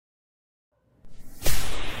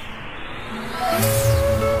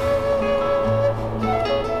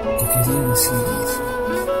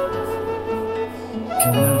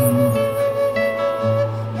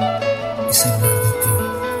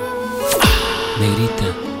Negrita.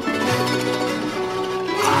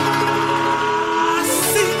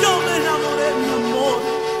 Así yo me enamoré, mi amor.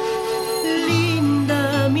 Linda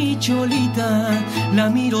mi cholita, la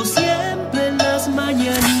miro siempre en las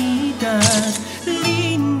mañanitas.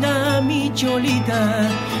 Linda mi cholita,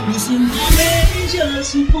 luciendo bella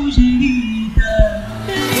su pollerita.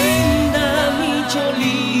 Linda mi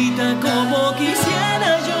cholita, como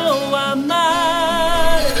quisiera yo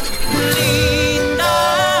amar. Linda,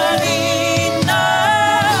 linda.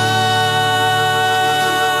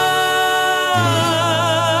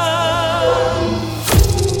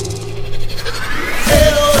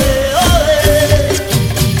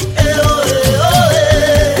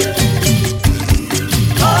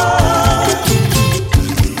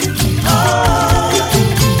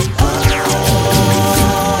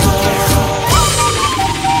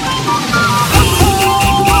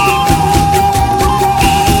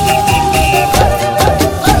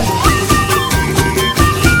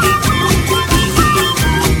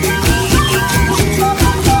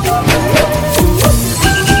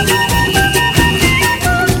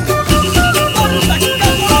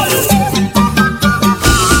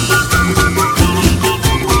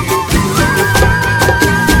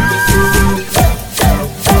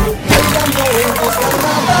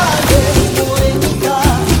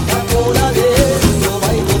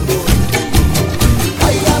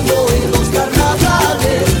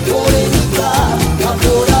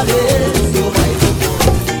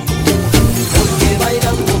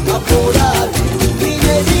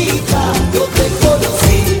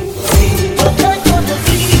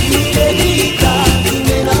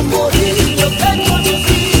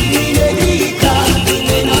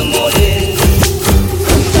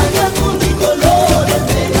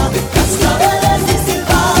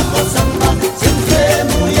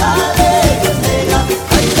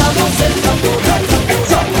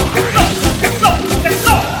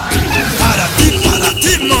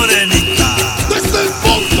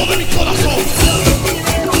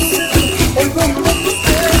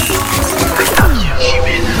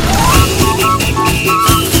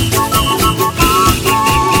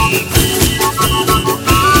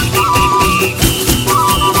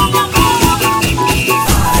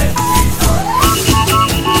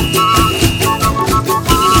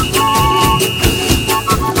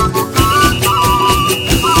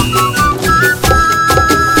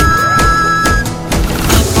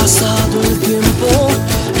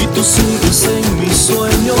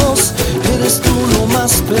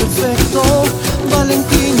 Perfecto,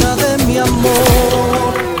 Valentina de mi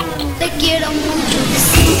amor. Te quiero mucho.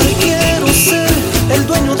 Siempre quiero ser el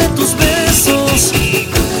dueño de tus besos,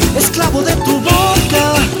 esclavo de tu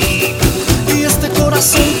boca y este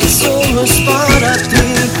corazón que solo es para ti.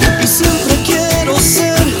 Y siempre quiero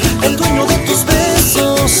ser el dueño de tus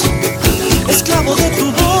besos, esclavo de tu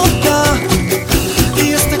boca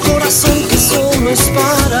y este corazón que solo es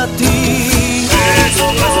para ti. Eso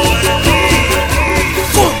no es para ti.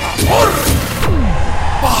 Amor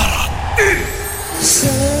para ti.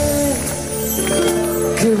 Sé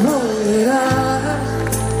que volverás,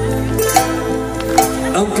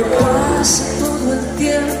 aunque pase todo el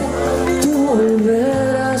tiempo, tú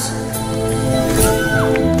volverás.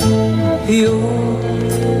 Yo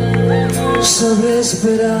sabré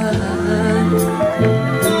esperar,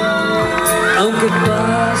 aunque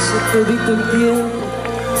pase todito el tiempo,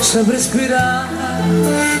 sabré esperar.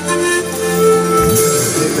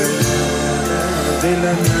 De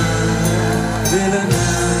la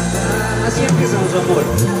nada, así empieza nuestro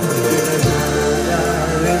amor.